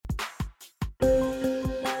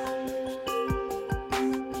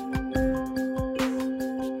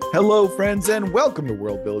Hello, friends, and welcome to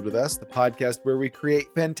World Build with Us, the podcast where we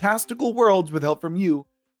create fantastical worlds with help from you,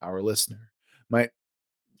 our listener. My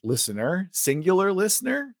listener, singular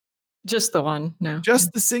listener? Just the one, no.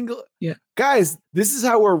 Just the single? Yeah. Guys, this is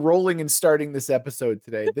how we're rolling and starting this episode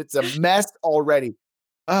today. It's a mess already.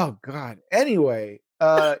 Oh, God. Anyway,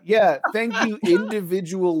 thank you,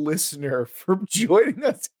 individual listener, for joining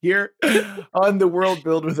us here on the World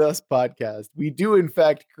Build with Us podcast. We do, in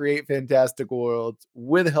fact, create fantastical worlds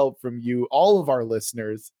with help from you, all of our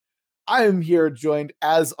listeners. I am here joined,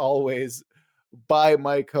 as always, by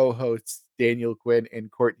my co-hosts, Daniel Quinn and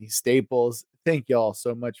Courtney Staples. Thank you all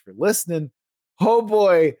so much for listening. Oh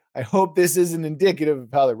boy, I hope this isn't indicative of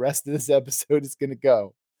how the rest of this episode is going to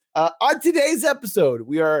go. On today's episode,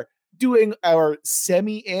 we are doing our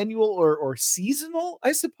semi-annual or seasonal,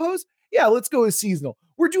 I suppose. Yeah, let's go with seasonal.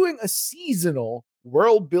 We're doing a seasonal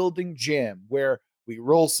world building jam where we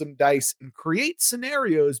roll some dice and create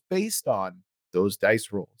scenarios based on those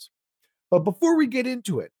dice rolls. But before we get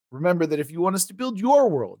into it, remember that if you want us to build your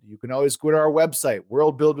world, you can always go to our website,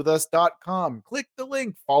 worldbuildwithus.com, click the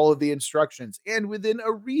link, follow the instructions, and within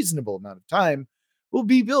a reasonable amount of time, we'll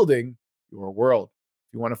be building your world.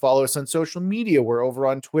 If you want to follow us on social media, we're over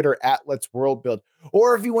on Twitter at Let's World Build.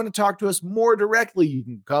 Or if you want to talk to us more directly, you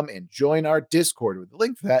can come and join our Discord with the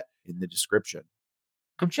link for that in the description.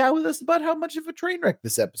 Come chat with us about how much of a train wreck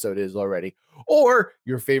this episode is already, or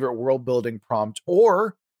your favorite world building prompt,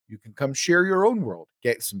 or you can come share your own world,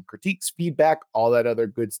 get some critiques, feedback, all that other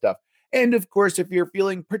good stuff. And of course, if you're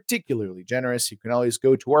feeling particularly generous, you can always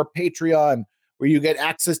go to our Patreon, where you get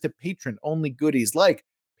access to patron-only goodies like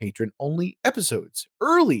patron-only episodes,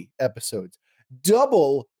 early episodes,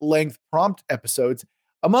 double-length prompt episodes,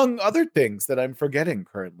 among other things that I'm forgetting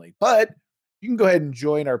currently. But you can go ahead and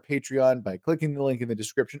join our Patreon by clicking the link in the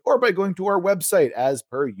description or by going to our website as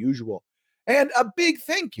per usual. And a big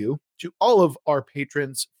thank you to all of our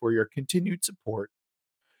patrons for your continued support.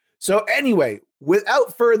 So anyway,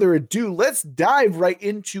 without further ado, let's dive right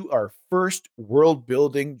into our first world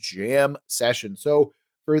building jam session. So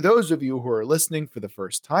for those of you who are listening for the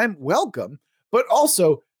first time, welcome. But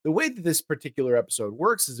also, the way that this particular episode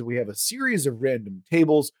works is that we have a series of random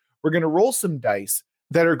tables. We're going to roll some dice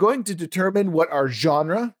that are going to determine what our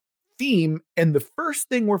genre, theme, and the first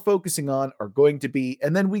thing we're focusing on are going to be,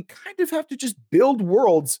 and then we kind of have to just build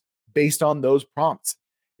worlds based on those prompts.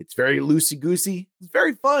 It's very loosey-goosey, it's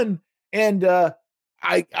very fun, and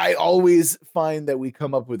I always find that we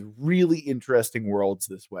come up with really interesting worlds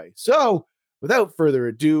this way. So, without further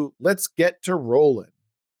ado, let's get to rolling.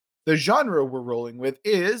 The genre we're rolling with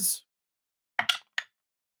is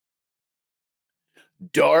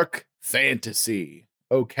dark fantasy.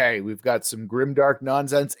 Okay, we've got some grimdark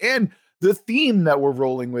nonsense, and the theme that we're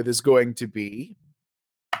rolling with is going to be...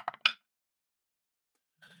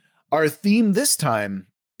 Our theme this time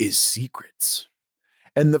is secrets.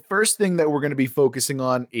 And the first thing that we're going to be focusing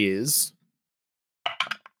on is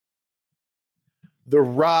the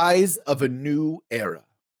rise of a new era.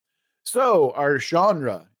 So our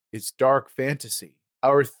genre is dark fantasy.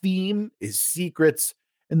 Our theme is secrets.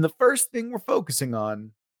 And the first thing we're focusing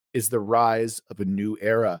on is the rise of a new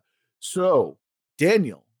era. So,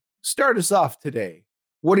 Daniel, start us off today.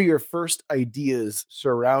 What are your first ideas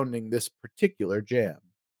surrounding this particular jam?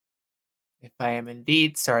 If I am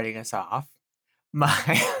indeed starting us off,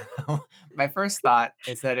 my my first thought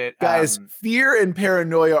is that it Guys, fear and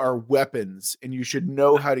paranoia are weapons, and you should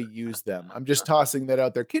know how to use them. I'm just tossing that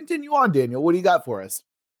out there. Continue on, Daniel. What do you got for us?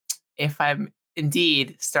 If I'm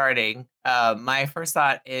indeed starting, my first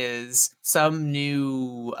thought is some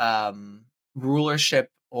new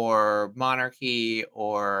rulership or monarchy,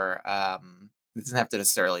 or it doesn't have to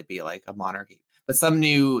necessarily be like a monarchy, but some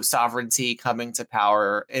new sovereignty coming to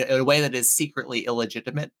power in a way that is secretly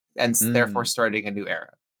illegitimate and therefore starting a new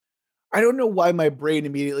era. I don't know why my brain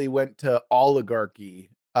immediately went to oligarchy.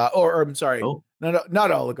 Or I'm sorry,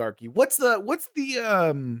 not oligarchy. What's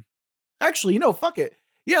the actually, fuck it.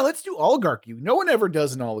 Yeah, let's do oligarchy. No one ever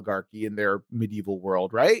does an oligarchy in their medieval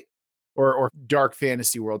world, right? Or dark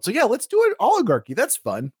fantasy world. So yeah, let's do an oligarchy. That's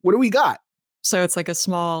fun. What do we got? So it's like a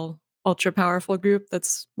small, ultra powerful group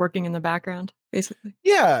that's working in the background, basically.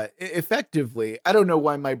 Yeah, effectively. I don't know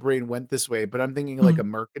why my brain went this way, but I'm thinking like a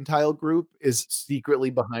mercantile group is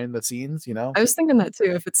secretly behind the scenes, I was thinking that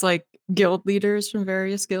too, if it's like guild leaders from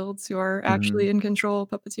various guilds who are actually in control,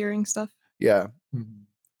 puppeteering stuff. Yeah.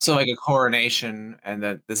 So like a coronation, and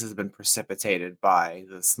that this has been precipitated by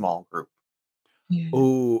the small group. Yeah.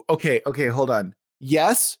 Oh, okay, hold on.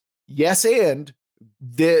 Yes, and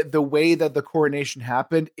the way that the coronation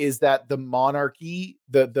happened is that the monarchy,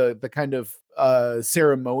 the kind of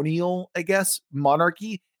ceremonial, I guess,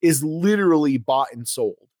 monarchy is literally bought and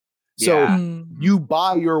sold. So Yeah. you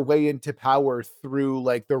buy your way into power through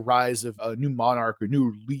like the rise of a new monarch or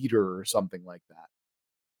new leader or something like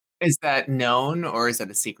that. Is that known or is that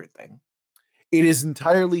a secret thing? It is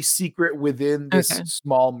entirely secret within this Okay.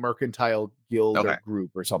 small mercantile guild or Okay.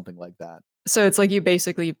 group or something like that. So it's like you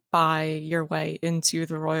basically buy your way into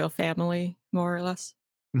the royal family, more or less?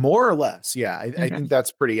 More or less, yeah. I Okay. think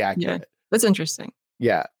that's pretty Yeah. accurate. That's interesting.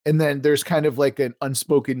 Yeah. And then there's kind of like an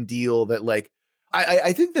unspoken deal that like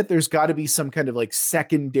I think that there's got to be some kind of like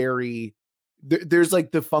secondary there's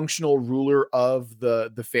like the functional ruler of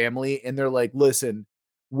the family, and they're like, listen,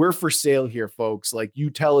 we're for sale here, folks. Like you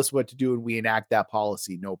tell us what to do and we enact that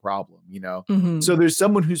policy, no problem, you know? Mhm. So there's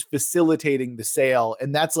someone who's facilitating the sale,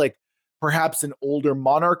 and that's like perhaps an older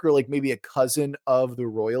monarch or like maybe a cousin of the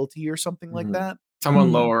royalty or something like Mhm. that. Someone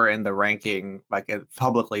Mhm. lower in the ranking, like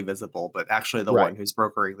publicly visible, but actually the Right. one who's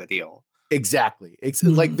brokering the deal. Exactly. It's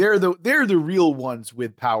like Mhm. they're the real ones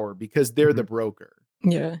with power because they're the broker.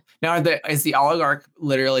 Yeah. Now, is the oligarch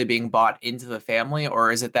literally being bought into the family, or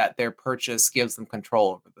is it that their purchase gives them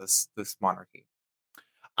control over this monarchy?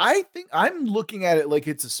 I think I'm looking at it like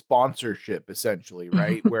it's a sponsorship essentially,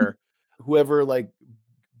 right? Where whoever like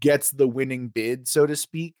gets the winning bid, so to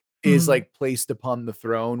speak, is Mhm. like placed upon the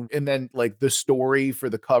throne. And then like the story for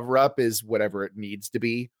the cover up is whatever it needs to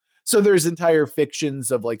be. So there's entire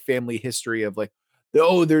fictions of like family history of like,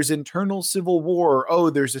 oh, there's internal civil war. Oh,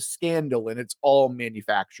 there's a scandal. And it's all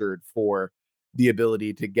manufactured for the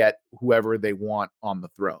ability to get whoever they want on the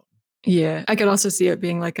throne. Yeah. I could also see it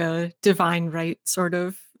being like a divine right sort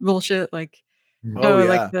of bullshit, like, Oh, oh,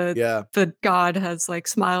 like yeah. Yeah. the god has like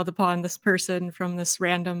smiled upon this person from this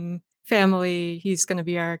random family. He's gonna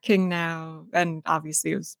be our king now. And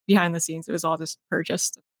obviously it was behind the scenes, it was all just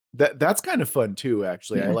purchased. That's kind of fun too,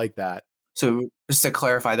 actually. I Yeah. like that. So just to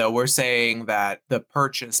clarify, though, we're saying that the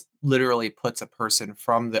purchase literally puts a person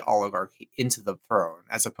from the oligarchy into the throne,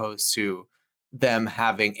 as opposed to them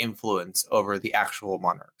having influence over the actual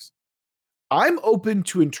monarchs. I'm open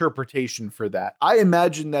to interpretation for that. I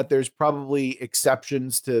imagine that there's probably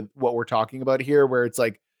exceptions to what we're talking about here, where it's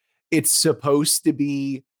like it's supposed to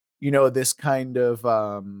be, you know, this kind of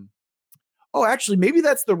oh, actually, maybe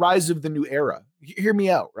that's the rise of the new era. Hear me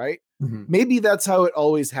out, right? Mhm. Maybe that's how it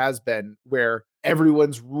always has been, where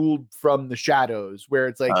everyone's ruled from the shadows, where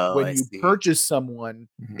it's like Oh, when I you see. purchase someone,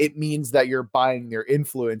 Mhm. it means that you're buying their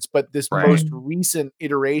influence. But this Right. most recent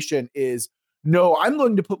iteration is no, I'm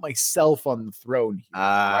going to put myself on the throne here,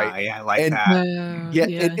 right? Yeah, I like And that. yeah,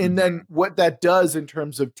 Yeah. and then what that does in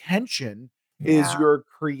terms of tension is Yeah. you're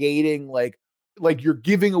creating like you're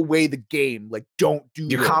giving away the game. Like, don't do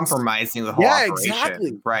You're this. compromising the whole Yeah, operation,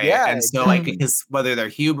 exactly. right? Yeah, And so, like, exactly. because whether they're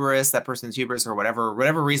hubris, that person's hubris, or whatever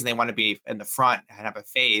reason they want to be in the front and have a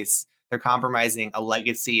face, they're compromising a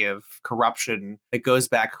legacy of corruption that goes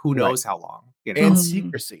back who right. knows how long, you And know? Mhm.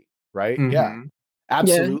 secrecy, right? Yeah, Mhm. Yeah.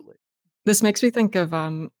 absolutely. This makes me think of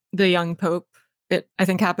the young pope. It I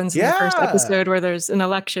think happens in the first Yeah. episode where there's an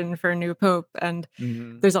election for a new pope and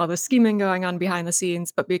Mhm. there's all this scheming going on behind the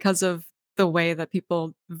scenes, but because of the way that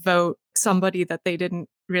people vote, somebody that they didn't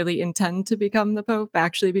really intend to become the pope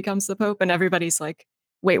actually becomes the pope, and everybody's like,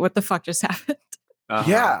 "Wait, what the fuck just happened?" Uh-huh.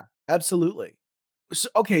 Yeah, absolutely. So,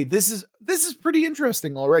 okay, this is pretty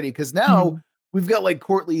interesting already because now Mhm. we've got like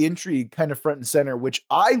courtly intrigue kind of front and center, which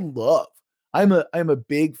I love. I'm a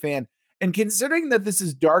big fan. And considering that this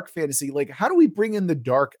is dark fantasy, like how do we bring in the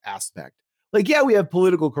dark aspect? Like, yeah, we have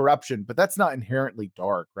political corruption, but that's not inherently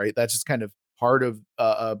dark, right? That's just kind of part of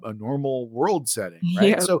a normal world setting, right?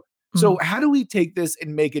 Yeah. So Mhm. how do we take this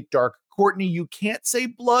and make it dark? Courtney, you can't say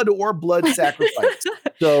blood or blood sacrifice.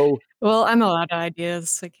 So Well, I'm allowed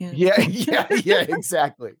ideas, I can't. yeah, yeah,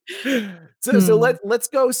 exactly. So Hmm. let's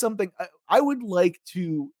go something. I would like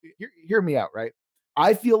to hear me out, right?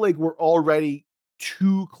 I feel like we're already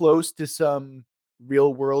too close to some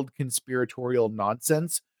real world conspiratorial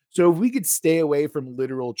nonsense. So if we could stay away from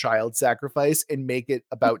literal child sacrifice and make it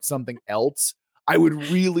about something else, I would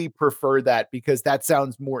really prefer that because that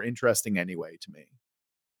sounds more interesting anyway to me.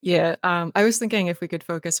 Yeah, I was thinking if we could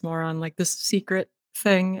focus more on, like, this secret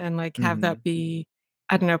thing and, like, have Mhm. that be,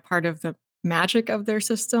 I don't know, part of the magic of their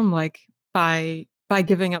system, like, by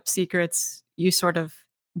giving up secrets, you sort of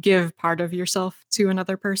give part of yourself to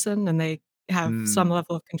another person, and they have some Mm.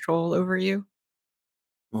 level of control over you.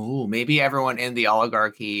 Ooh, maybe everyone in the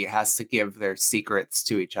oligarchy has to give their secrets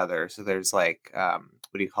to each other. So there's like, what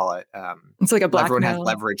do you call it? It's like a Everyone has blackmail.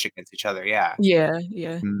 leverage against each other. Yeah. Yeah,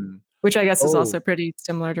 yeah, Mm. which I guess is Oh, also pretty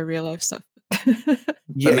similar to real life stuff. But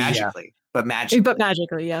yeah, yeah. magically, but But magically.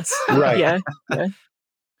 magically, yes. Right. Yeah, yeah.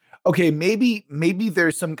 Okay, maybe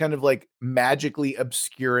there's some kind of like magically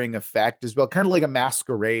obscuring effect as well, kind of like a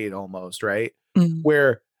masquerade almost, right? Mm.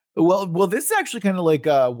 Where this is actually kind of like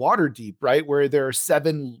Waterdeep, right? Where there are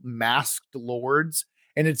 7 masked lords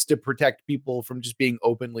and it's to protect people from just being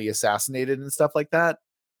openly assassinated and stuff like that.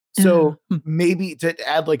 So Hmm. maybe to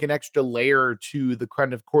add like an extra layer to the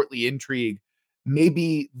kind of courtly intrigue,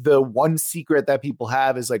 maybe the one secret that people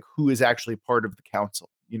have is like who is actually part of the council,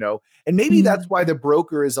 you know? And maybe that's Mm. why the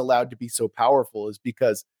broker is allowed to be so powerful, is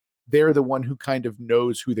because they're the one who kind of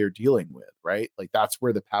knows who they're dealing with, right? Like that's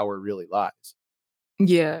where the power really lies.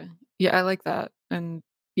 Yeah. Yeah, I like that. And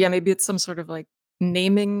yeah, maybe it's some sort of like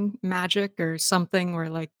naming magic or something where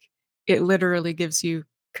like it literally gives you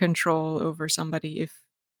control over somebody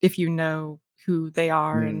if you know who they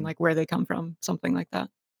are and Hmm. like where they come from, something like that.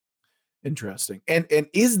 Interesting. And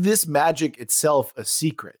is this magic itself a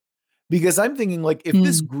secret? Because I'm thinking like if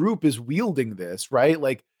this Mm. group is wielding this, right?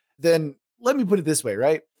 Like then let me put it this way,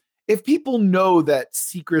 right? If people know that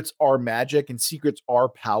secrets are magic and secrets are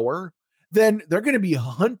power, then they're going to be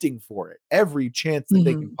hunting for it every chance that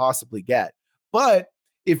they can Mhm. possibly get. But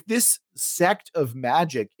if this sect of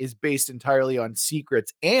magic is based entirely on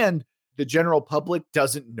secrets and the general public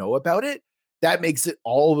doesn't know about it, that makes it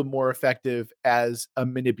all the more effective as a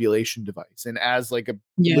manipulation device and as like a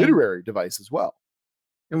Yeah. literary device as well.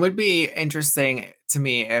 It would be interesting to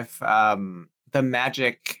me if the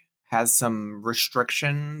magic has some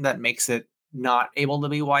restriction that makes it not able to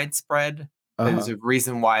be widespread. There's Uh-huh. a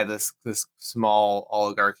reason why this small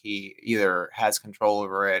oligarchy either has control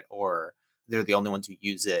over it, or they're the only ones who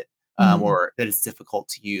use it, Mhm. or that it's difficult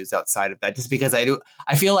to use outside of that. Just because I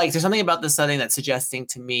feel like there's something about this setting that's suggesting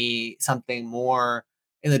to me something more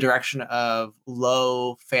in the direction of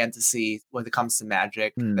low fantasy when it comes to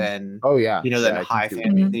magic Hmm. than Oh yeah. than Yeah, I can high see what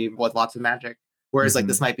you mean. Mhm. fantasy with lots of magic. Whereas like Mhm.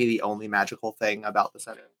 this might be the only magical thing about the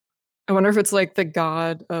setting. I wonder if it's like the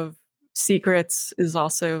god of secrets is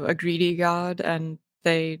also a greedy god and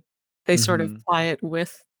they sort of Mhm. ply it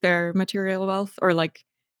with their material wealth or like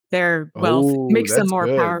their wealth Oh, makes them that's more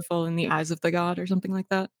good. powerful in the eyes of the god or something like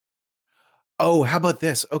that. Oh, how about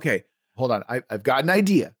this? Okay, hold on. I've got an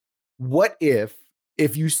idea. What if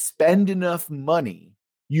you spend enough money,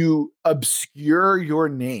 you obscure your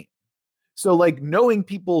name? So like knowing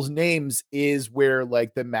people's names is where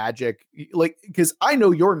like the magic like because I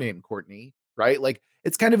know your name, Courtney, right? Like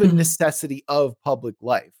it's kind of a Mhm. necessity of public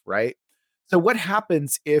life, right? So what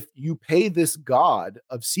happens if you pay this god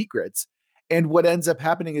of secrets and what ends up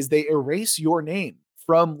happening is they erase your name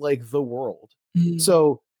from like the world. Mm.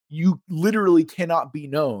 So you literally cannot be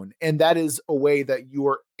known and that is a way that you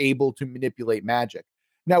are able to manipulate magic.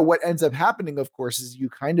 Now what ends up happening of course is you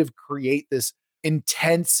kind of create this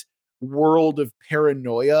intense world of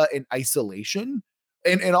paranoia and isolation.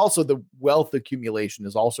 And also the wealth accumulation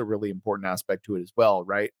is also a really important aspect to it as well,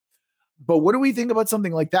 right? But what do we think about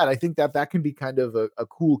something like that? I think that that can be kind of a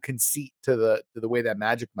cool conceit to the way that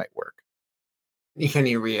magic might work. Can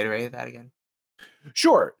you reiterate that again?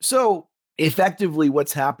 Sure. So effectively,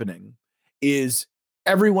 what's happening is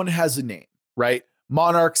everyone has a name, right?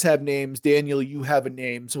 Monarchs have names. Daniel, you have a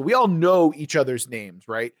name. So we all know each other's names,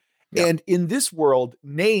 right? Yeah. And in this world,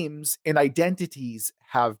 names and identities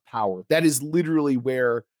have power. That is literally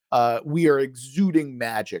where we are exuding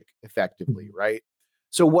magic effectively, Mhm. right?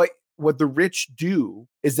 So what the rich do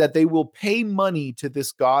is that they will pay money to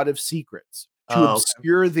this god of secrets to Oh, okay.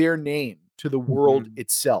 obscure their name to the world Mhm.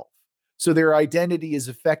 itself. So their identity is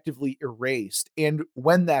effectively erased. And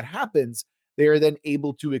when that happens, they are then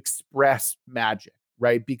able to express magic,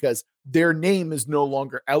 right? Because their name is no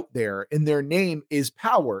longer out there and their name is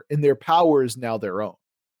power and their power is now their own.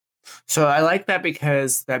 So I like that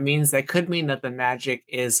because that means that could mean that the magic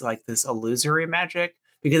is like this illusory magic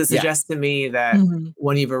because it Yeah. suggests to me that Mhm.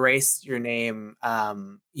 when you've erased your name,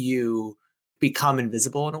 you become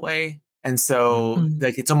invisible in a way. And so Mm. Mhm.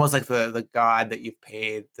 like it's almost like the god that you've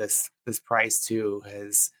paid this price to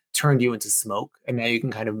has turned you into smoke and now you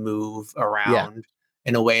can kind of move Yeah. around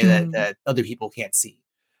in a way that Mhm. other people can't see.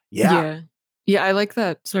 Yeah. Yeah. Yeah, I like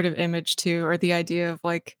that sort of image too, or the idea of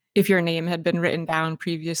like if your name had been written down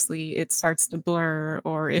previously, it starts to blur,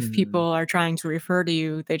 or if people Mhm. are trying to refer to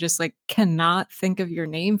you, they just like cannot think of your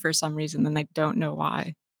name for some reason and they don't know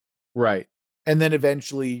why. Right. And then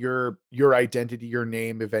eventually your identity, your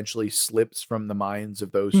name eventually slips from the minds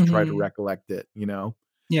of those who try to Mhm. recollect it, you know?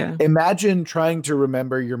 Yeah. Imagine trying to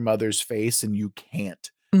remember your mother's face and you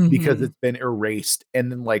can't because Mhm. it's been erased.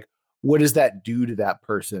 And then, like, what does that do to that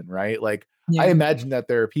person, right? Like, I Yeah. imagine that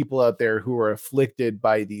there are people out there who are afflicted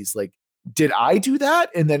by these, like, did I do that?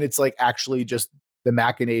 And then it's like actually just the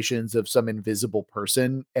machinations of some invisible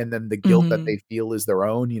person, and then the guilt that Mhm. they feel is their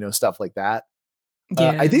own, stuff like that.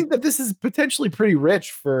 I Yeah. think that this is potentially pretty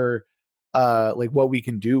rich for like what we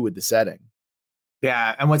can do with the setting.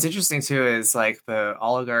 Yeah, and what's interesting too is like the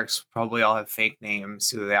oligarchs probably all have fake names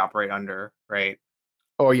who they operate under, right?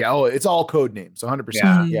 Oh yeah, it's all code names, 100%.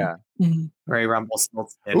 Yeah, Mhm. Yeah. Mhm. Ray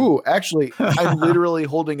Rumpelstiltskin. Ooh, actually, I'm literally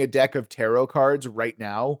holding a deck of tarot cards right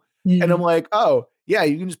now, and I'm Mhm. like, "Oh, yeah,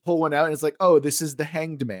 you can just pull one out and it's like, "Oh, this is the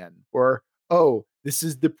Hanged Man," or, "Oh, this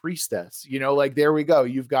is the Priestess." Like there we go.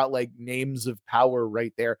 You've got like names of power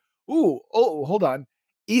right there. Ooh, oh, hold on.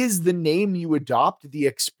 Is the name you adopt the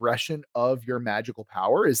expression of your magical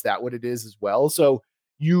power? Is that what it is as well? So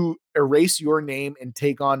you erase your name and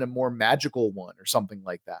take on a more magical one or something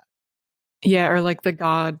like that. Yeah, or like the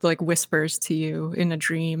god like whispers to you in a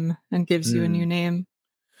dream and gives you a new Mm. name.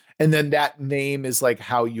 And then that name is like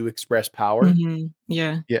how you express power. Mhm.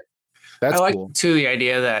 Yeah. Yeah, I that's like cool. too the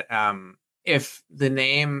idea that if the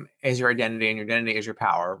name is your identity and your identity is your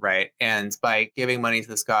power, right? And by giving money to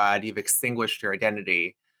this god, you've extinguished your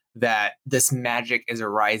identity. That this magic is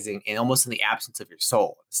arising in almost in the absence of your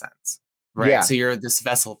soul, in a sense, right? Yeah. So you're this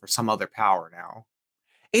vessel for some other power now.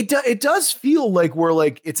 It does feel like we're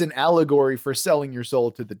like it's an allegory for selling your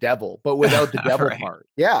soul to the devil, but without the devil Right. part.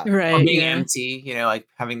 Yeah. Or Right, being yeah. empty, like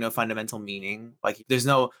having no fundamental meaning. Like there's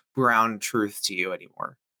no ground truth to you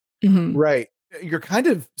anymore. Mhm. Right. You're kind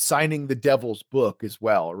of signing the devil's book as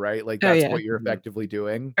well, right? Like Oh, that's yeah. what you're Mhm. effectively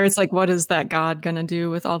doing. Or it's like, what is that god gonna do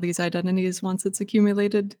with all these identities once it's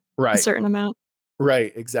accumulated a Right. certain amount?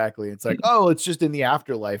 Right, exactly. It's like, Yeah. "Oh, it's just in the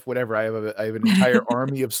afterlife, whatever. I have an entire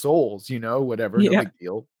army of souls, whatever, no Yeah. big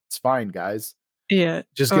deal. It's fine, guys. Yeah.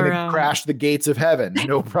 Just Or, gonna crash the gates of heaven,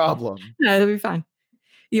 no problem." no, it'll be fine.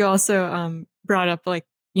 You also, brought up, like,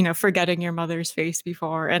 forgetting your mother's face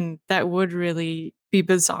before, and that would really be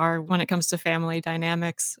bizarre when it comes to family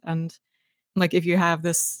dynamics, and, like, if you have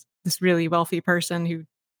this really wealthy person who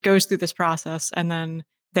goes through this process, and then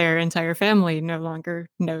their entire family no longer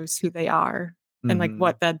knows who they are, and, like, Mhm.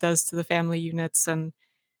 what that does to the family units, and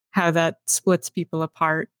how that splits people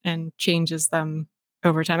apart and changes them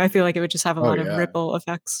over time. I feel like it would just have a Oh, lot of yeah. ripple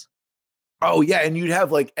effects. Oh, yeah, and you'd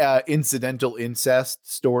have, like, incidental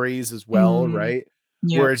incest stories as well, Mm. right?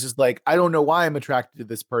 Where Yep. it's just like, "I don't know why I'm attracted to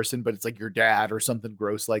this person," but it's like your dad or something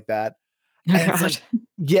gross like that. Oh And it's god. like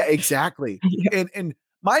yeah, exactly. Yeah. And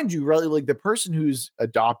mind you, really, like, the person who's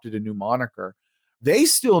adopted a new moniker, they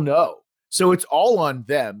still know. So it's all on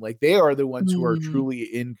them. Like, they are the ones who are Mm. truly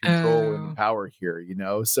in control and in Oh, power here?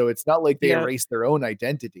 So it's not like they yeah. erase their own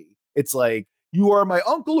identity. It's like, "You are my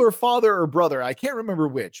uncle or father or brother." I can't remember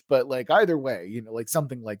which, but, like, either way, like,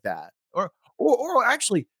 something like that. Or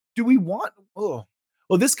actually, do we want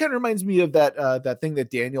well, this kinda reminds me of that thing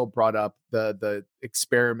that Daniel brought up, the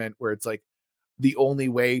experiment where it's like, the only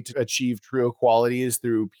way to achieve true equality is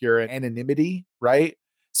through pure anonymity, right?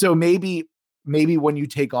 So maybe when you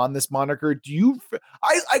take on this moniker, do you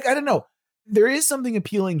I don't know. There is something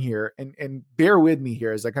appealing here, and bear with me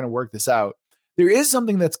here as I kind of work this out. There is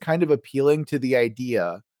something that's kind of appealing to the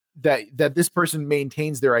idea that this person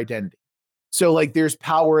maintains their identity. So like there's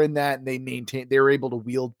power in that and they're able to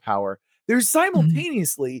wield power. There's Mhm.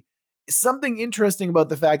 simultaneously something interesting about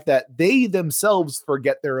the fact that they themselves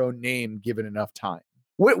forget their own name given enough time.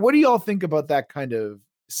 What do y'all think about that kind of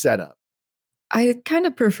setup? I kind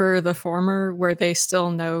of prefer the former where they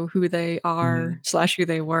still know who they are Mhm, slash who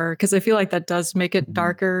they were because I feel like that does make it mhm.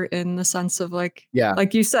 darker in the sense of Yeah.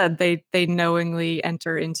 like you said, they knowingly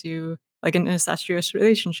enter into like an incestuous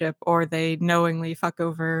relationship or they knowingly fuck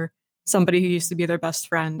over somebody who used to be their best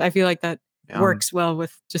friend. I feel like that Yeah. works well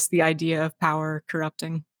with just the idea of power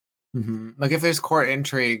corrupting. Like if there's court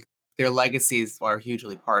intrigue, their legacies are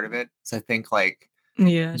hugely part of it. So I think like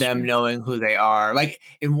Yeah, that's them true. knowing who they are, like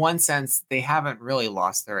in one sense, they haven't really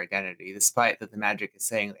lost their identity, despite that the magic is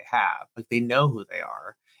saying they have. Like they know who they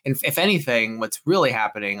are. And if anything, what's really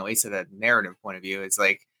happening, at least at a narrative point of view, is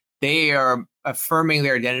like they are affirming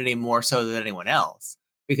their identity more so than anyone else.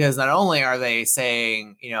 Because not only are they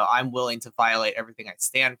saying, I'm willing to violate everything I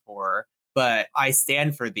stand for, but I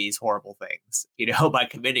stand for these horrible things, by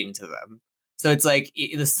committing to them. So it's like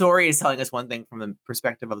the story is telling us one thing from the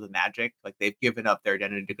perspective of the magic, like they've given up their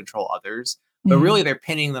identity to control others, but Mhm. really they're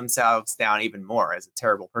pinning themselves down even more as a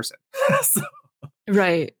terrible person. So,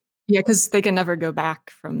 Right. Yeah, because they can never go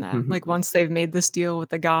back from that. Like, mhm. once they've made this deal with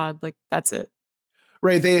the god, like, that's it.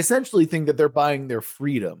 Right, they essentially think that they're buying their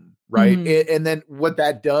freedom, right? Mhm. And then what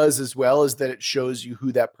that does as well is that it shows you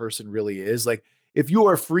who that person really is. Like, if you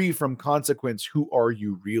are free from consequence, who are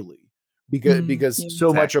you really? Because Mm, because yeah.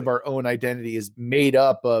 so much of Exactly. our own identity is made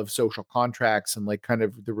up of social contracts and like kind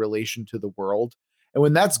of the relation to the world. And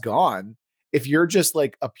when that's gone, if you're just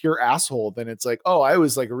like a pure asshole, then it's like, oh, I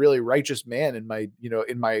was like a really righteous man in my,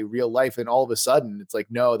 in my real life. And all of a sudden it's like,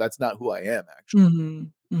 no, that's not who I am actually.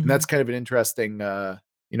 And that's kind of an interesting,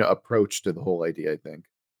 approach to the whole idea, I think.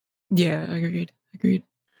 Yeah, agreed.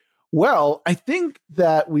 Well, I think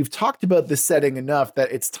that we've talked about the setting enough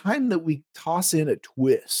that it's time that we toss in a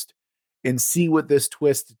twist and see what this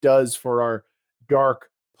twist does for our dark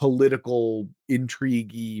political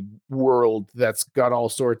intrigue world that's got all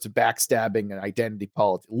sorts of backstabbing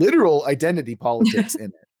and literal identity politics in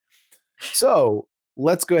it. So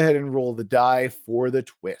let's go ahead and roll the die for the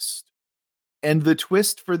twist. And the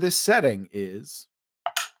twist for this setting is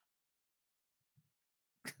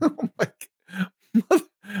oh my God.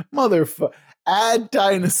 Motherfucker. Add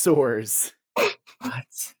dinosaurs.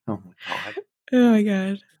 What? Oh my God. Oh my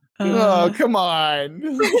God. Oh, come on.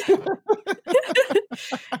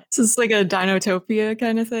 Is this like a Dinotopia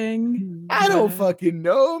kind of thing? I don't fucking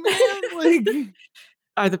know, man. Like,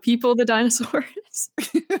 are the people the dinosaurs?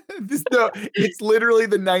 It's literally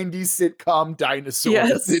the 90s sitcom Dinosaurs.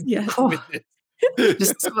 Yes.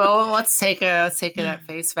 Let's take it at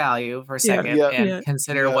face value for a second and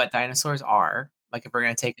consider what dinosaurs are. Like if we're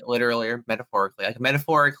going to take it literally or metaphorically. Like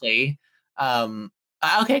metaphorically, okay,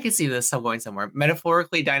 I can see this going somewhere.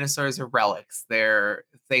 Metaphorically, dinosaurs are relics. They're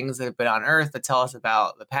things that have been on Earth that tell us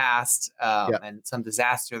about the past and some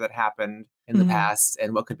disaster that happened in the past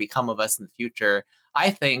and what could become of us in the future. I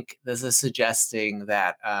think this is suggesting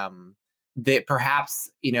that that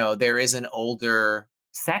perhaps, there is an older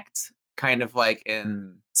sect, kind of like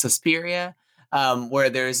in Suspiria, where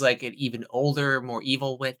there's like an even older, more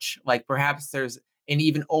evil witch. Like perhaps there's an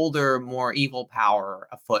even older, more evil power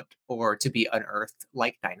afoot or to be unearthed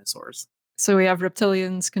like dinosaurs. So we have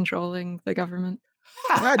reptilians controlling the government.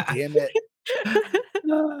 God damn it.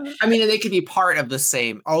 I mean, they could be part of the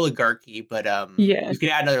same oligarchy, but you could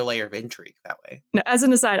add another layer of intrigue that way. Now, as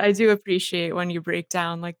an aside, I do appreciate when you break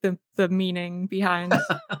down like the meaning behind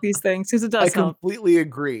these things because it does help. Completely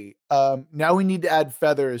agree. Now we need to add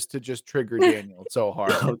feathers to just trigger Daniel so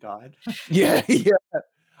hard. Oh God. Yeah.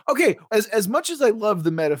 Okay, as much as I love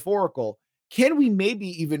the metaphorical, can we maybe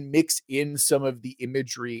even mix in some of the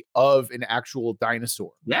imagery of an actual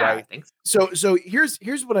dinosaur? Yeah, right? I think so. So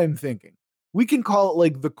here's what I'm thinking. We can call it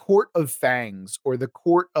like the Court of Fangs or the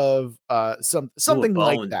Court of something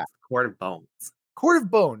like that. Court of Bones. Court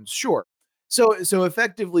of Bones, sure. So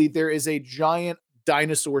effectively there is a giant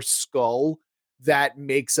dinosaur skull that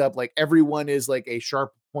makes up like everyone is like a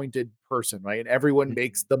sharp pointed person, right? And everyone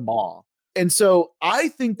makes the maw. And so I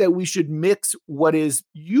think that we should mix what is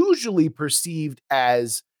usually perceived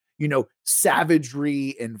as,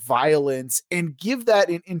 savagery and violence and give that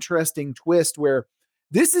an interesting twist where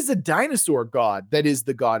this is a dinosaur god that is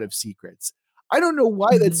the god of secrets. I don't know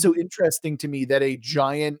why that's so interesting to me that a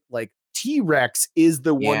giant like T-Rex is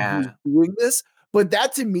the one who's doing this, but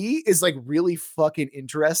that to me is like really fucking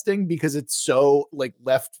interesting because it's so like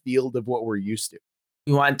left field of what we're used to.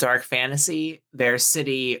 You want dark fantasy? Their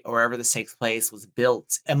city, or wherever this takes place, was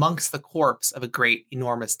built amongst the corpse of a great,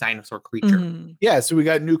 enormous dinosaur creature. Yeah, so we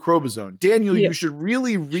got New Chromosome. Daniel, you should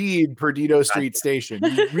really read Perdido Street Station.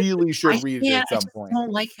 You really should read it at some point. I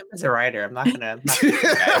don't like him as a writer. I'm not gonna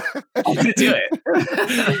do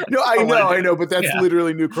it. No, I know, but that's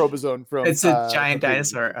literally New Chromosome from. It's a giant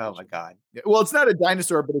dinosaur. Oh my God. Yeah, well, it's not a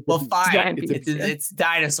dinosaur, but it's fine. It's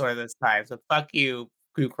dinosaur this time. So fuck you.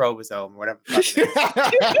 Chromosome, whatever.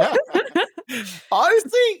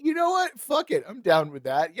 Honestly, you know what? Fuck it. I'm down with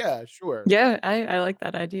that. Yeah, sure. Yeah, I like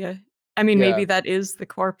that idea. I mean, maybe that is the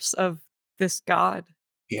corpse of this god.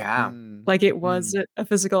 Yeah. Like it was a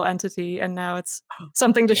physical entity and now it's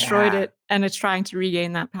something destroyed it and it's trying to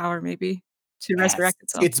regain that power maybe to resurrect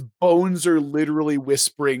itself. Its bones are literally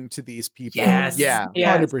whispering to these people. Yes. Yeah,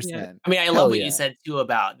 100%. Yeah. I mean, I love what you said too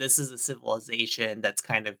about this is a civilization that's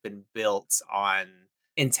kind of been built on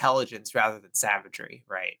intelligence rather than savagery,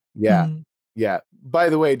 right? Yeah. Yeah. By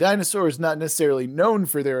the way, dinosaurs not necessarily known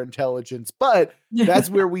for their intelligence, but that's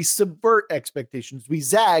where we subvert expectations. We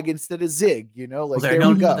zag instead of zig, like they're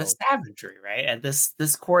known for the savagery, right? And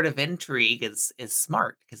this court of intrigue is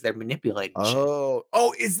smart because they're manipulating shit.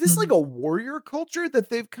 Oh, is this like a warrior culture that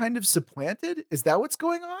they've kind of supplanted? Is that what's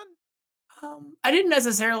going on? I didn't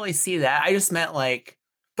necessarily see that. I just meant like,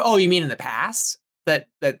 oh, you mean in the past?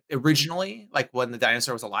 That originally, like when the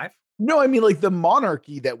dinosaur was alive? No, I mean like the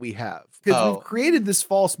monarchy that we have. Because we've created this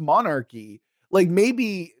false monarchy. Like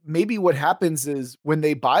maybe what happens is when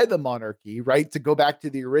they buy the monarchy, right? To go back to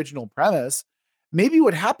the original premise, maybe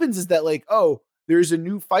what happens is that like, oh, there's a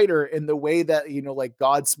new fighter and the way that, like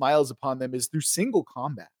God smiles upon them is through single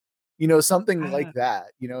combat. something like Uh, that,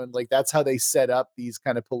 and like that's how they set up these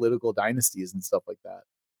kind of political dynasties and stuff like that.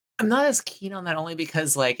 I'm not as keen on that only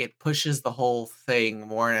because like it pushes the whole thing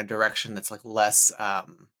more in a direction that's like less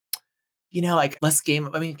like less Game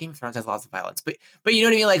of Thrones has lots of violence, but you know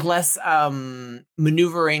what I mean? Like less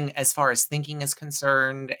maneuvering as far as thinking is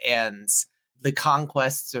concerned, and the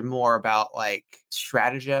conquests are more about like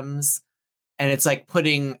stratagems, and it's like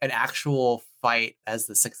putting an actual fight as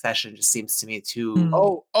the succession just seems to me too Mm.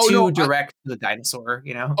 Oh no, too direct to the dinosaur,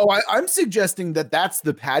 you know? I'm suggesting that that's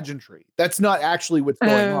the pageantry. That's not actually what's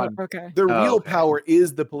going Oh, on. okay. The Oh, real okay. power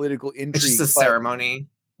is the political It's just intrigue, a but ceremony.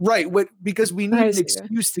 right, because we need I an see. Yeah.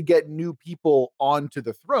 excuse to get new people onto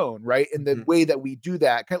the throne, right? And the Mhm. way that we do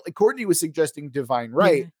that, kind of like Courtney was suggesting divine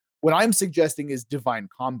right. Yeah. What I'm suggesting is divine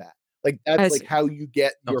combat. Like that's I like see. how you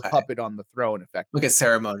get your Okay. puppet on the throne Like a effectively.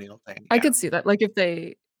 ceremonial thing, I yeah. could see that. Like if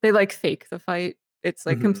they like fake the fight, it's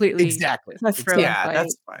like Mhm. completely Exactly. a throne Yeah, Exactly. fight.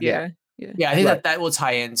 that's fine. Yeah. Yeah. Yeah. Yeah, I think Right. that will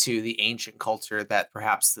tie into the ancient culture that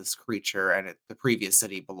perhaps this creature and the previous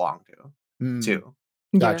city belonged to, Mm, too.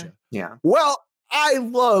 Yeah. gotcha. Yeah. Well, I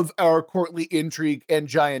love our courtly intrigue and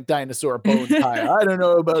giant dinosaur bone tie. I don't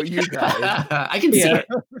know about you guys. I can see Yeah. it.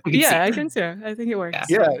 I can see Yeah, I it. can too. I think it Yeah. works.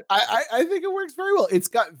 Yeah, I think it works very well. It's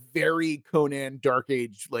got very Conan Dark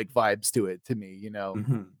Age like vibes to it to me.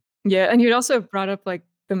 Mhm. Yeah, and you'd also brought up, like,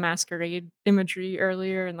 the masquerade imagery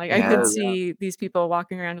earlier, and, like, I could Oh Yeah. yeah. see these people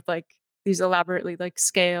walking around with, like, these elaborately, like,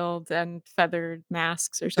 scaled and feathered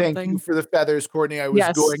masks or Thank you something. for the feathers, Courtney. I was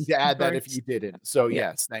going Yes, to of add that if course. you didn't. So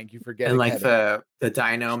Yeah. yes, thank you for And, getting like, ahead of me. the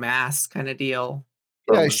dino mask kinda deal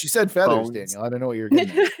Yeah, from she said feathers, Bones. Daniel. I don't know what you're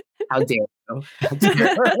getting at. How dare you? How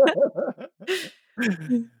dare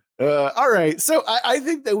All right. So I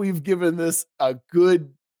think that we've given this a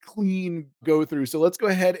good, clean go through. So let's go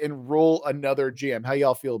ahead and roll another jam. How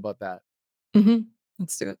y'all feel about that? Mhm.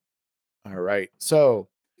 Let's do it. All right. So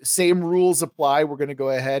same rules apply. We're going to go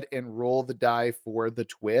ahead and roll the die for the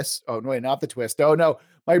twist. Oh, no, wait, not the twist. Oh, no.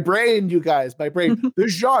 My brain, you guys, my brain. The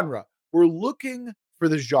genre. We're looking for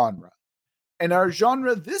the genre. And our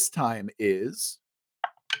genre this time is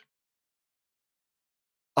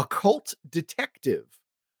occult detective.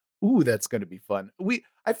 Ooh, that's going to be fun.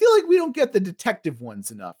 I feel like we don't get the detective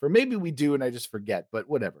ones enough, or maybe we do and I just forget, but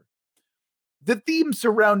whatever. The theme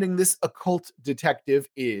surrounding this occult detective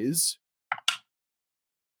is,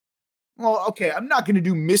 well, okay, I'm not going to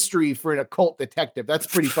do mystery for an occult detective. That's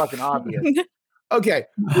pretty fucking obvious. Okay,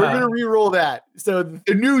 we're going to re-roll that. So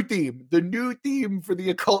the new theme for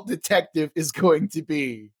the occult detective is going to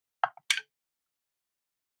be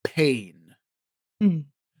pain. Mm.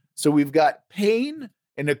 So we've got pain,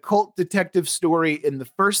 an occult detective story, and the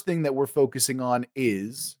first thing that we're focusing on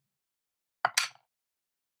is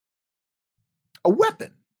a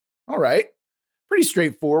weapon. All right. Pretty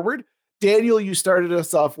straightforward. Daniel, you started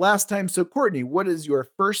us off last time. So, Courtney, what is your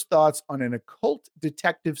first thoughts on an occult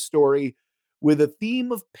detective story with a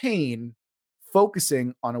theme of pain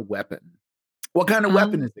focusing on a weapon? What kind of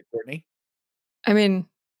weapon Um, is it, Courtney? I mean,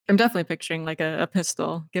 I'm definitely picturing, like, a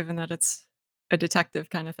pistol, given that it's a detective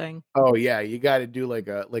kinda thing. Oh yeah, you got to do like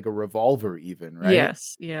a revolver even, right?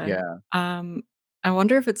 Yes, yeah. Yeah. Um, I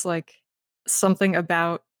wonder if it's, like, something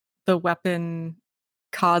about the weapon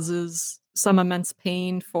causes some immense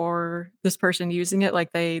pain for this person using it,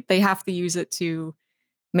 like, they have to use it to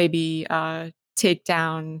maybe, take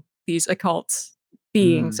down these occult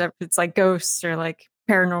beings, Mm, or if it's, like, ghosts or, like,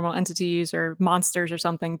 paranormal entities or monsters or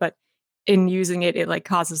something, but in using it, it, like,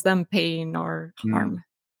 causes them pain or mm. harm.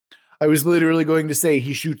 I was literally going to say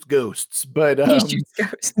he shoots ghosts, but He shoots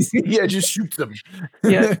ghosts. yeah, just shoots them.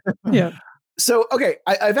 Yeah, yeah. So, okay,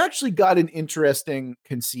 I've actually got an interesting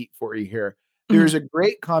conceit for you here. There's Mhm. a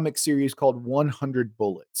great comic series called 100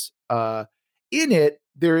 Bullets. In it,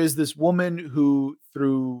 there is this woman who,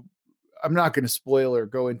 through, I'm not going to spoil or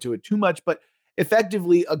go into it too much, but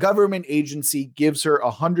effectively, a government agency gives her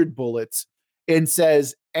 100 bullets and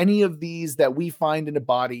says, any of these that we find in a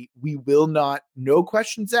body, we will not, no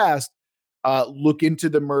questions asked, look into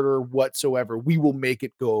the murder whatsoever. We will make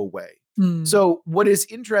it go away. Mm. So, what is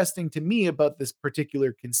interesting to me about this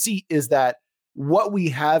particular conceit is that what we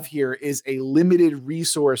have here is a limited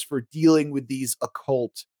resource for dealing with these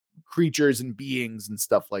occult creatures and beings and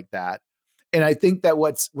stuff like that. And I think that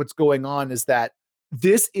what's going on is that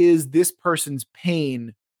this is this person's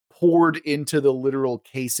pain poured into the literal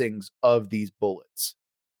casings of these bullets.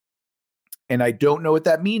 And I don't know what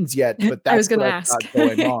that means yet, but I was that's gonna what I've ask. got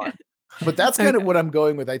going on. But that's kind of Okay. what I'm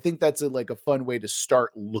going with. I think that's like a fun way to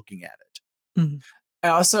start looking at it. Mhm. I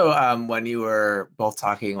also, when you were both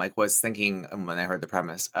talking, like, was thinking when I heard the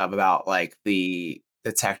premise about like the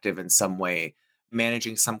detective in some way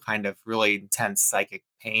managing some kind of really intense psychic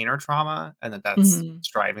pain or trauma, and that's Mhm. what's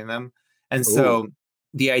driving them. And Oh, so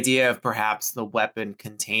the idea of perhaps the weapon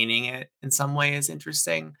containing it in some way is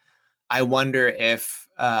interesting. I wonder if,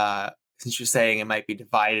 since you're saying it might be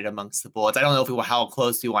divided amongst the bullets, I don't know if how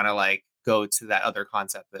close you want to like go to that other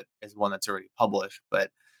concept that is one that's already published,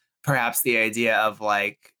 but perhaps the idea of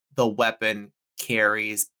like the weapon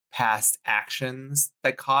carries past actions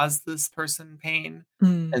that cause this person pain.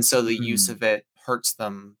 Mm. And so the use mm, of it hurts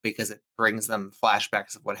them because it brings them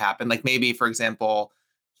flashbacks of what happened. Like maybe, for example,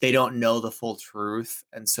 they don't know the full truth.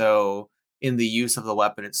 And so in the use of the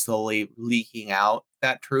weapon, it's slowly leaking out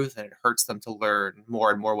that truth and it hurts them to learn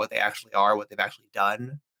more and more what they actually are, what they've actually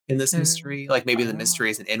done in this Oh. mystery. Like maybe the oh, mystery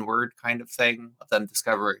is an inward kind of thing of them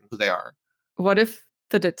discovering who they are. What if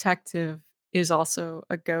the detective is also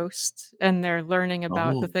a ghost and they're learning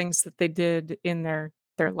about the Oh. things that they did in their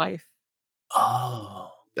life?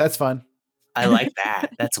 Oh, that's fun. I like that.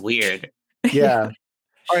 That's weird. Yeah. Yeah.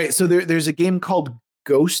 All right, so there's a game called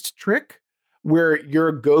Ghost Trick where you're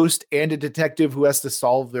a ghost and a detective who has to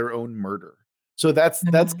solve their own murder. So that's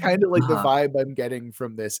kind of like the Uh-huh. vibe I'm getting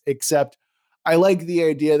from this, except I like the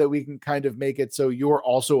idea that we can kind of make it so you're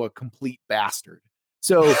also a complete bastard.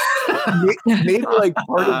 So maybe like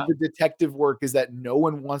part of the detective work is that no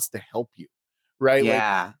one wants to help you, right? Like,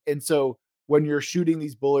 Yeah. and so when you're shooting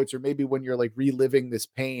these bullets, or maybe when you're like reliving this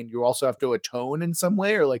pain, you also have to atone in some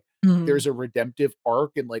way, or like Mhm. there's a redemptive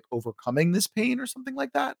arc in like overcoming this pain or something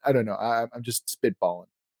like that. I don't know. I'm just spitballing.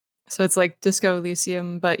 So it's like Disco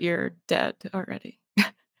Elysium, but you're dead already.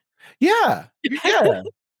 Yeah, yeah,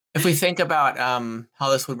 If we think about how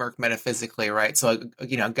this would work metaphysically, right? So,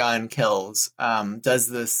 a gun kills. Does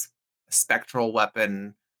this spectral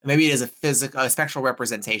weapon, maybe it is a spectral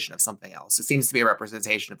representation of something else? It seems to be a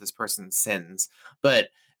representation of this person's sins, but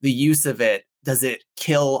the use of it, does it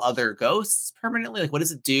kill other ghosts permanently? Like, what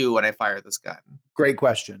does it do when I fire this gun? great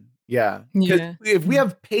question. Yeah, because Yeah. if we Mhm.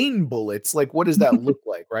 have pain bullets, like what does that look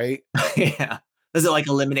like, right? Yeah. Does it like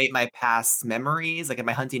eliminate my past memories? Like, am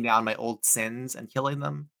I hunting down my old sins and killing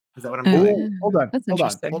them? Is that what I'm Oh, doing? yeah. Oh, hold on, That's hold on.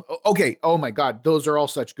 interesting. Okay. Oh my God, those are all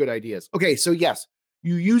such good ideas. Okay, so yes,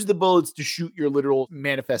 you use the bullets to shoot your literal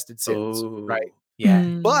manifested sins, right? Oh, yeah.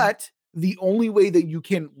 Mm. But the only way that you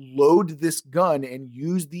can load this gun and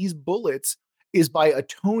use these bullets is by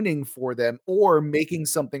atoning for them or making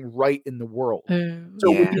something right in the world. Oh, So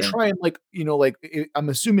when you Yeah. yeah. try and like, like I'm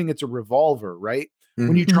assuming it's a revolver, right?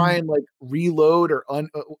 When you Mhm. try Mhm. and like reload or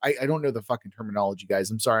I don't know the fucking terminology, guys.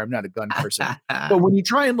 I'm sorry, I'm not a gun person. But when you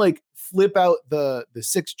try and like flip out the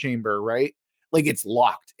six chamber, right? Like it's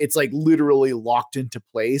locked. It's like literally locked into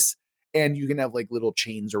place and you can have like little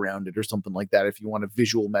chains around it or something like that if you want a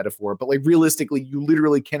visual metaphor. But like realistically, you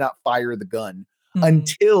literally cannot fire the gun Mhm.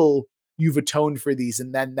 until you've atoned for these,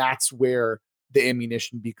 and then that's where the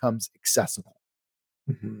ammunition becomes accessible.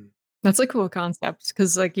 Mhm. That's a cool concept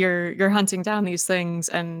because, like, you're hunting down these things,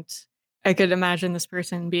 and I could imagine this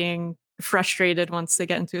person being frustrated once they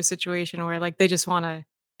get into a situation where, like, they just wanna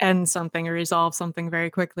end something or resolve something very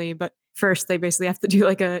quickly, but first they basically have to do,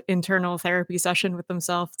 like, a internal therapy session with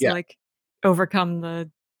themselves to, Yeah, like, overcome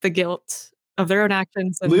the guilt of their own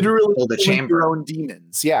actions and literally Build a killing your chamber. own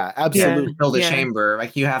demons. Yeah, Yeah, yeah, absolutely. build a yeah. chamber.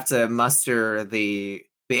 Like, you have to muster the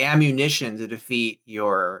ammunition to defeat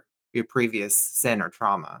your previous sin or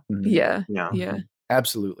trauma, Mhm, Yeah, you know? yeah. mhm,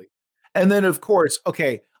 absolutely. And then, of course,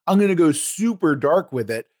 okay, I'm gonna go super dark with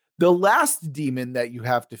it. The last demon that you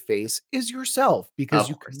have to face is yourself because Of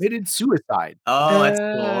you course. committed suicide. Oh, that's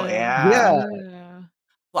cool, yeah. Yeah, Yeah.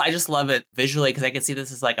 Well, I just love it visually because I can see this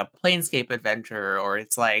as like a Planescape adventure, or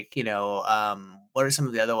it's like, what are some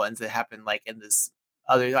of the other ones that happen like in this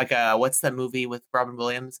other like what's that movie with Robin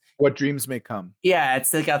Williams? what dreams may come. Yeah,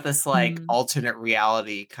 it's they got this like Mm. alternate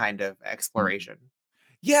reality kind of Mhm. exploration.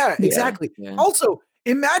 Yeah, Yeah, exactly. yeah. Also,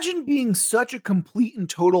 imagine being such a complete and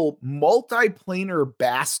total multiplanar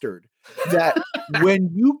bastard that when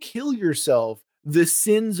you kill yourself, the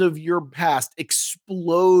sins of your past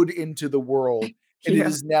explode into the world, and it Yeah,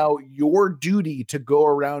 is now your duty to go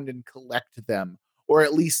around and collect them, or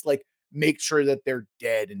at least like make sure that they're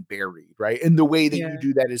dead and buried, right? And the way that you yeah.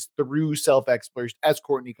 do that is through self-exploration, as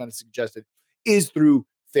Courtney kind of suggested, is through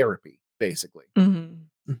therapy, basically. Mhm.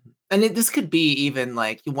 Mhm. And this could be even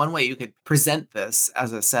like one way you could present this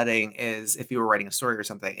as a setting is if you were writing a story or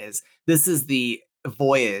something, is this is the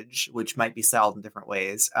voyage, which might be styled in different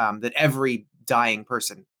ways, that every dying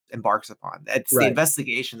person embarks upon. It's the Right.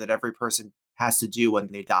 investigation that every person has to do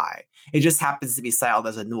when they die. It just happens to be styled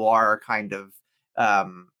as a noir kind of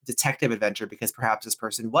detective adventure because perhaps this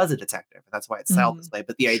person was a detective and that's why it's styled this Mhm. way.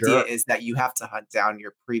 But the idea Sure. is that you have to hunt down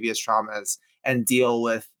your previous traumas and deal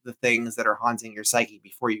with the things that are haunting your psyche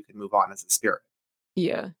before you can move on as a spirit.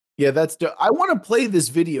 Yeah. Yeah, I want to play this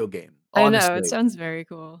video game, I know, it honestly. sounds very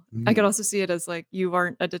cool. I could Mhm. also see it as, like, you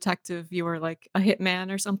weren't a detective, you were, like, a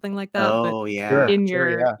hitman or something like that, but Oh, Sure, yeah. in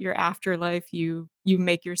sure, yeah. your afterlife, you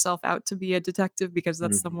make yourself out to be a detective because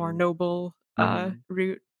that's the more Mhm. noble, Mhm.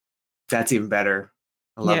 route. That's even better.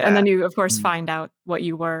 I Yeah, love and then that. you, of course, Mm. find out what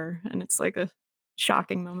you were, and it's, like, a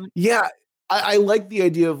shocking moment. Yeah, I like the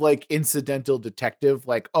idea of, like, incidental detective,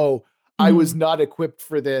 like, "Oh, I was Mhm. not equipped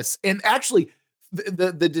for this," and actually,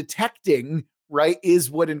 the detecting, right,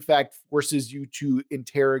 is what in fact forces you to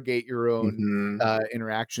interrogate your own, Mhm.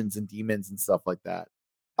 interactions and demons and stuff like that.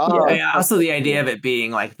 Yeah. That's Also, so the idea cool. of it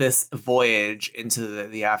being like this voyage into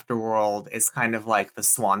the afterworld is kind of like the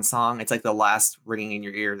swan song. It's like the last ringing in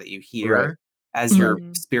your ear that you Right, hear as your right.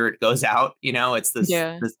 Mhm. spirit goes out. You know, it's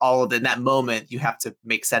Yeah. this all of in that moment you have to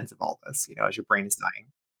make sense of all this. You know, as your brain is dying.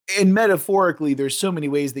 And metaphorically, there's so many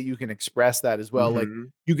ways that you can express that as well. Like Hmm.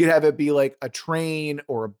 you could have it be like a train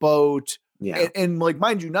or a boat, Yeah. and like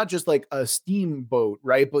mind you, not just like a steamboat,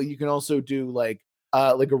 right? But you can also do like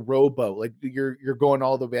a rowboat, like you're going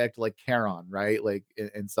all the way back to like Charon, right? Like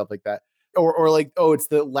and stuff like that. Or like, oh, it's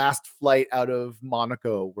the last flight out of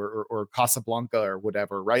Monaco or Casablanca or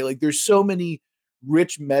whatever, right? Like there's so many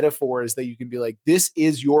rich metaphors that you can be like, this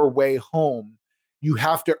is your way home. You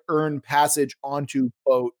have to earn passage onto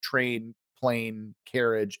boat, train, plane,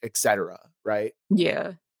 carriage, etc. Right?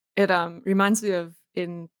 Yeah. It, reminds me of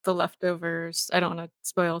in The Leftovers. I don't wanna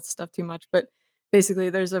spoil stuff too much, but basically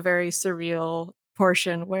there's a very surreal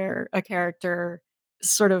portion where a character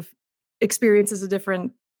sort of experiences a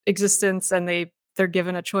different existence, and they're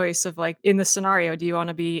given a choice of, like, in this scenario, do you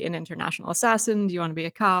wanna be an international assassin? Do you wanna be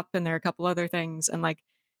a cop? And there are a couple other things, and, like,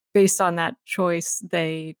 based on that choice,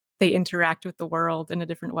 they interact with the world in a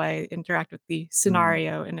different way, interact with the Mm,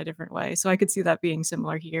 scenario in a different way. So I could see that being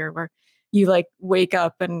similar here, where you, like, wake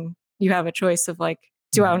up and you have a choice of, like,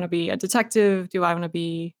 do I mhm. wanna be a detective? Do I wanna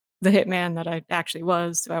be the hitman that I actually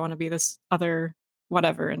was? Do I wanna be this other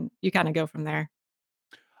whatever? And you kinda go from there.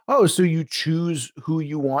 Oh, so you choose who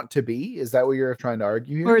you want to be? Is that what you're trying to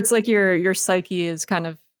argue Or here? it's like your psyche is kind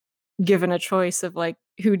of given a choice of, like,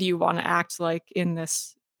 who do you wanna act like in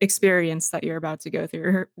this experience that you're about to go through?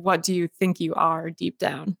 Or what do you think you are deep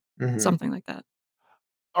down? Hmm. Something like that.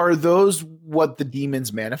 Are those what the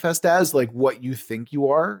demons manifest as? Like what you think you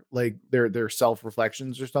are? Like their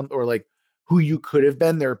self-reflections or something, or like who you could have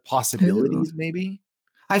been, their Ooh. possibilities, maybe?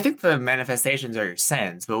 I think the manifestations are your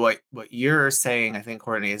sins, but what you're saying, I think,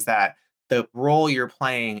 Courtney, is that the role you're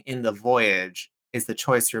playing in the voyage is the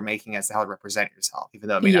choice you're making as to how to represent yourself, even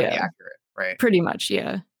though it may not be Yeah. accurate, right? Pretty much,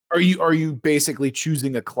 yeah. Are you basically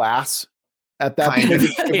choosing a class at that Kind point? of,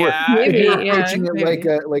 If yeah. we're Maybe, yeah, approaching it like maybe.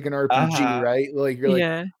 an RPG, Uh-huh. right? Like you're like,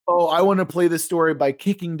 Yeah. "Oh, I wanna play this story by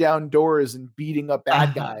kicking down doors and beating up bad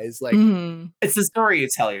Uh-huh. guys." Like, Mhm. It's the story you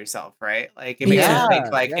tell yourself, right? Like, it makes you Yeah. think,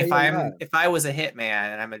 yeah, like, yeah, yeah, yeah. if I was a hitman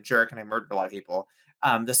and I'm a jerk and I murdered a lot of people,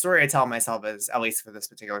 the story I tell myself is, at least for this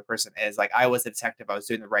particular person, is like, I was a detective, I was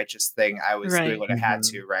doing the righteous thing, I was doing Right. what I had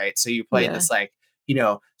Mhm. to, right? So you play Yeah. this, like,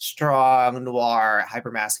 strong, noir,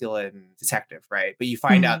 hyper-masculine detective, right? But you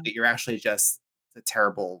find out Mhm. that you're actually just a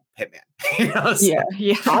terrible hitman, you know? Yeah, So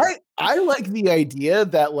yeah. I like the idea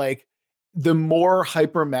that, like, the more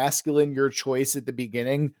hyper masculine your choice at the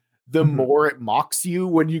beginning, the Mhm. more it mocks you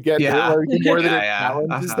when you get there, Yeah. like, the more that Yeah, it yeah,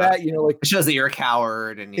 challenges uh-huh. that, like It shows that you're a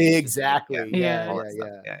coward and you just yeah, exactly, yeah, Yeah. all yeah, that stuff.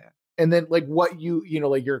 yeah. Yeah, yeah. And then, like, what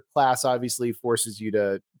like, your class obviously forces you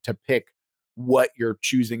to pick what you're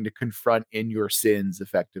choosing to confront in your sins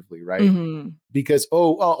effectively, right? Mhm. Because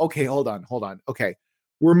okay, hold on. Okay.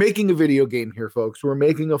 We're making a video game here, folks. We're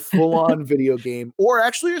making a full-on video game or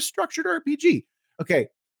actually a structured RPG. Okay.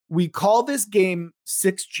 We call this game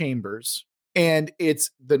Six Chambers, and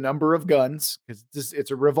it's the number of guns because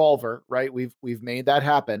it's a revolver, right? We've made that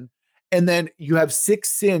happen. And then you have six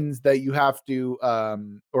sins that you have to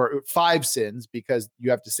or five sins because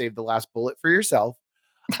you have to save the last bullet for yourself.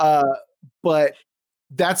 Uh but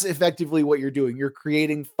that's effectively what you're doing. You're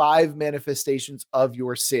creating five manifestations of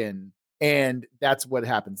your sin. And that's what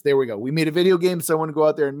happens. There we go. We made a video game. Someone go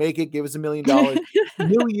out there and make it. Give us $1 million,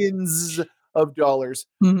 millions of dollars.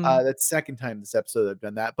 Mhm. That's the second time this episode I've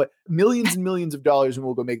done that, but millions and millions of dollars, and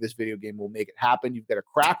we'll go make this video game. We'll make it happen. You've got a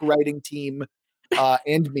crack writing team,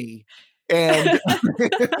 and me, and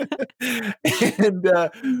and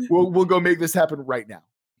we'll go make this happen right now.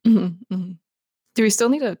 Mhm, mhm. Do we still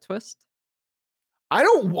need a twist? I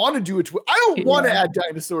don't want to do it. I don't want to Yeah. add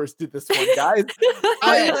dinosaurs to this one, guys. I Good.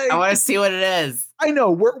 I like. wanna see what it is. I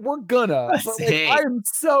know we're gonna, Let's but like see. I'm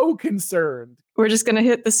so concerned. We're just gonna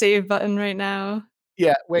hit the save button right now.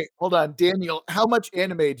 Yeah, wait, hold on, Daniel. How much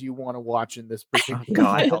anime do you want to watch in this Oh particular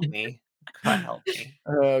god, help one? me. God help me.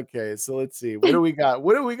 Okay, so let's see. What do we got?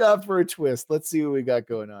 What do we got for a twist? Let's see what we got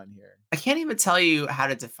going on here. I can't even tell you how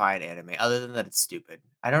to define anime other than that it's stupid.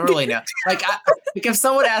 I don't really know. Like, like if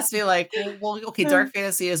someone asked me, like, well, okay, dark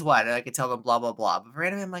fantasy is what, and I could tell them blah blah blah. But for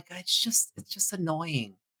anime, I'm like, it's just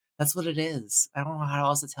annoying. That's what it is. I don't know how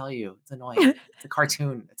else to tell you. It's annoying. It's a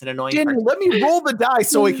cartoon. It's an annoying Daniel, cartoon. let me roll the die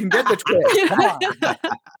so we can get the twist. Come on.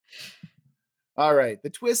 All right, the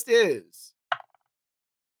twist is,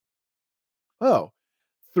 throw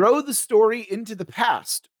the story into the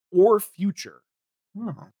past or future.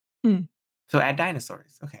 Oh. Hmm. So add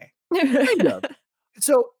dinosaurs. Okay. Kind of.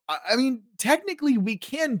 So, I mean, technically we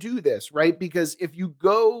can do this, right? Because if you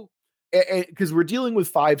go, because we're dealing with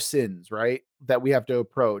 5 sins, right? That we have to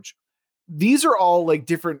approach. These are all like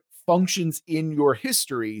different functions in your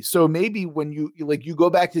history. So maybe when you go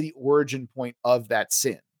back to the origin point of that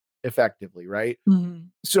sin, effectively, right? Mhm.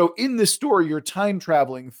 So in the story, you're time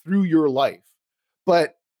traveling through your life,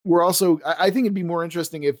 but we're also, I think it'd be more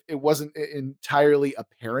interesting if it wasn't entirely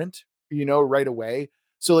apparent, right away.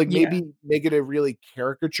 So like Yeah. maybe make it a really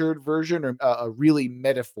caricatured version or a really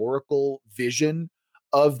metaphorical vision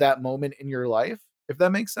of that moment in your life, if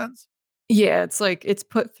that makes sense. Yeah, it's like it's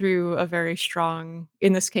put through a very strong,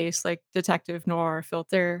 in this case, like detective noir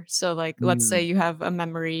filter. So like let's say Mm. you have a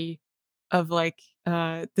memory of like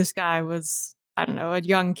this guy was, I don't know, a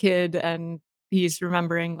young kid and he's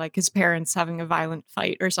remembering like his parents having a violent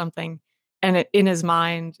fight or something. And in his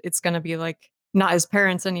mind, it's gonna be like not his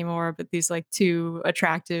parents anymore, but these like two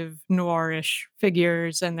attractive noirish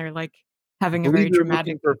figures, and they're like I having a believe very you're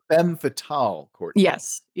looking dramatic. for femme fatale, Courtney.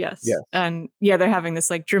 Yes, yes. Yes. And yeah, they're having this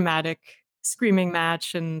like dramatic screaming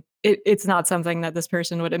match, and it's not something that this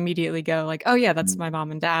person would immediately go like, "Oh yeah, that's Mm. my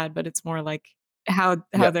mom and dad," but it's more like how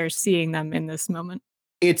Yeah. they're seeing them in this moment.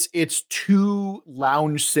 It's 2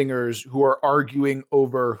 lounge singers who are arguing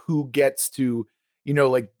over who gets to,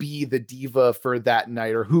 like be the diva for that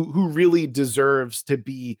night, or who really deserves to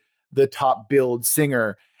be the top billed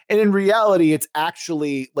singer. And in reality, it's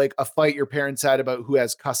actually like a fight your parents had about who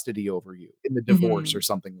has custody over you in the divorce or Mhm.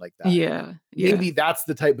 something like that. Yeah, yeah. Maybe that's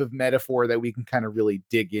the type of metaphor that we can kind of really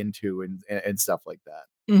dig into and stuff like that.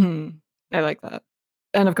 Mhm. I like that.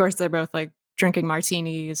 And of course, they're both like drinking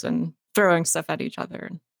martinis and throwing stuff at each other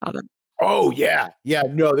and all that. Oh, yeah. Yeah,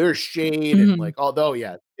 no, there's shade and, Mhm. like, although,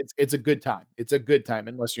 yeah, it's a good time. It's a good time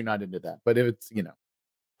unless you're not into that, but if it's,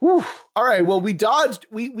 whew. All right, well,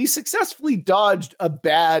 we successfully dodged a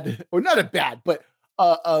bad, or not a bad, but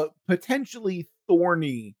a potentially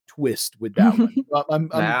thorny twist with that one. I'm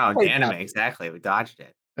Wow, quite anime, happy. exactly. We dodged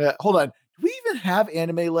it. Hold on. Do we even have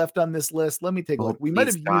anime left on this list? Let me take a Oh, look. We might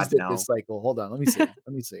please, have God, used it no. this cycle. Hold on, let me see. Let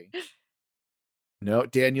me see. No,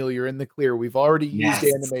 Daniel, you're in the clear. We've already used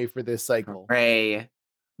Yes. anime for this cycle. Hooray.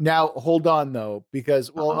 Now, hold on though,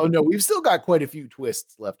 because oh Uh-oh. no, we've still got quite a few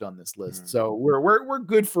twists left on this list, Mm. so we're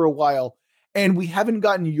good for a while, and we haven't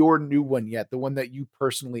gotten your new one yet, the one that you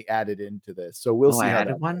personally added into this. So we'll Oh, I see how that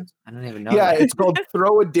added one? goes. I don't even know Yeah, that. it's called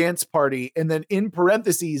 "Throw a Dance Party," and then in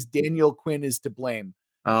parentheses, Daniel Quinn is to blame.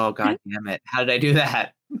 Oh, god damn it. How did I do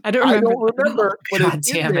that? I don't I remember don't that at all. remember, but it's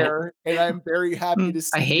God in damn it. there, and I'm very happy Hmm. to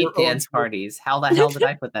I see hate your own dance choice. parties. How the hell did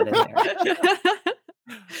I put that in there?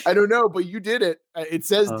 I don't know, but you did it. It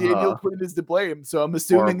says Daniel Oh, Quinn is to blame, so I'm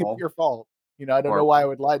assuming it's horrible. your fault. I don't know why I Horrible.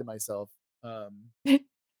 would lie to myself.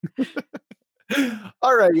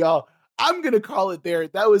 All right, y'all. I'm gonna call it there.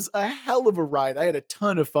 That was a hell of a ride. I had a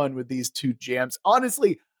ton of fun with these 2 jams.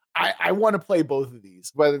 Honestly, I want to play both of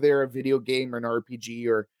these, whether they're a video game or an RPG,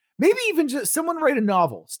 or maybe even just someone write a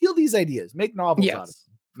novel. Steal these ideas, make novels out of Yes,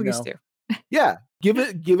 them. please do. Yeah, give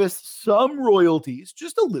us some royalties,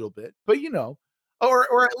 just a little bit, but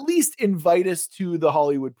or at least invite us to the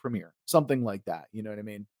Hollywood premiere, something like that. You know what I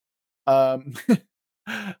mean? Um,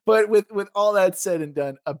 but with all that said and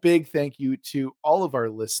done, a big thank you to all of our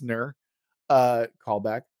listener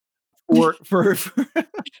callback for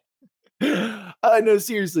no,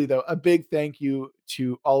 seriously though, a big thank you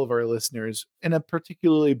to all of our listeners, and a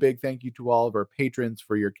particularly big thank you to all of our patrons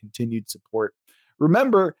for your continued support.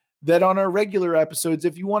 Remember that on our regular episodes,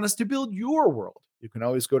 if you want us to build your world, you can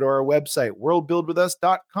always go to our website,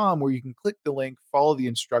 worldbuildwithus.com, where you can click the link, follow the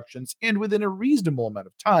instructions, and within a reasonable amount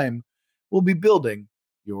of time, we'll be building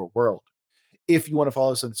your world. If you want to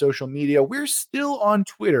follow us on social media, we're still on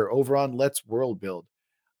Twitter over on Let's World Build.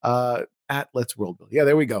 At Let's World Build. Yeah,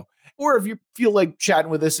 there we go. Or if you feel like chatting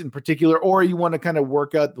with us in particular, or you want to kind of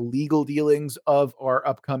work out the legal dealings of our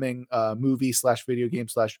upcoming movie / video game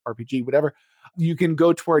 / RPG, whatever, you can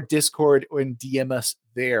go to our Discord and DM us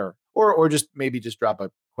there. or just maybe just drop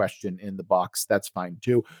a question in the box. That's fine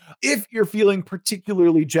too. If you're feeling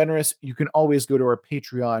particularly generous, you can always go to our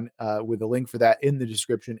Patreon with a link for that in the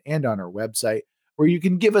description and on our website, where you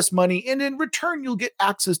can give us money, and in return, you'll get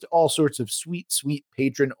access to all sorts of sweet, sweet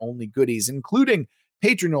patron-only goodies, including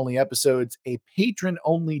patron-only episodes, a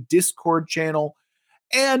patron-only Discord channel,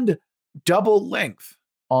 and double length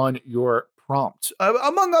on your prompts,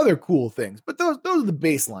 among other cool things. But those are the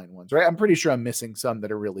baseline ones, right? I'm pretty sure I'm missing some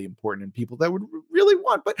that are really important and people that would really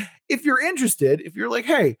want. But if you're interested, if you're like,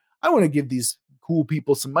 hey, I want to give these cool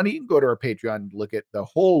people some money, you can go to our Patreon and look at the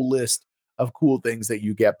whole list of cool things that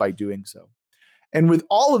you get by doing so. And with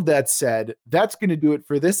all of that said, that's going to do it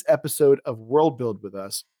for this episode of World Build with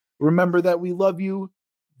Us. Remember that we love you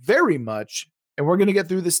very much, and we're going to get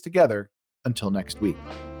through this together. Until next week.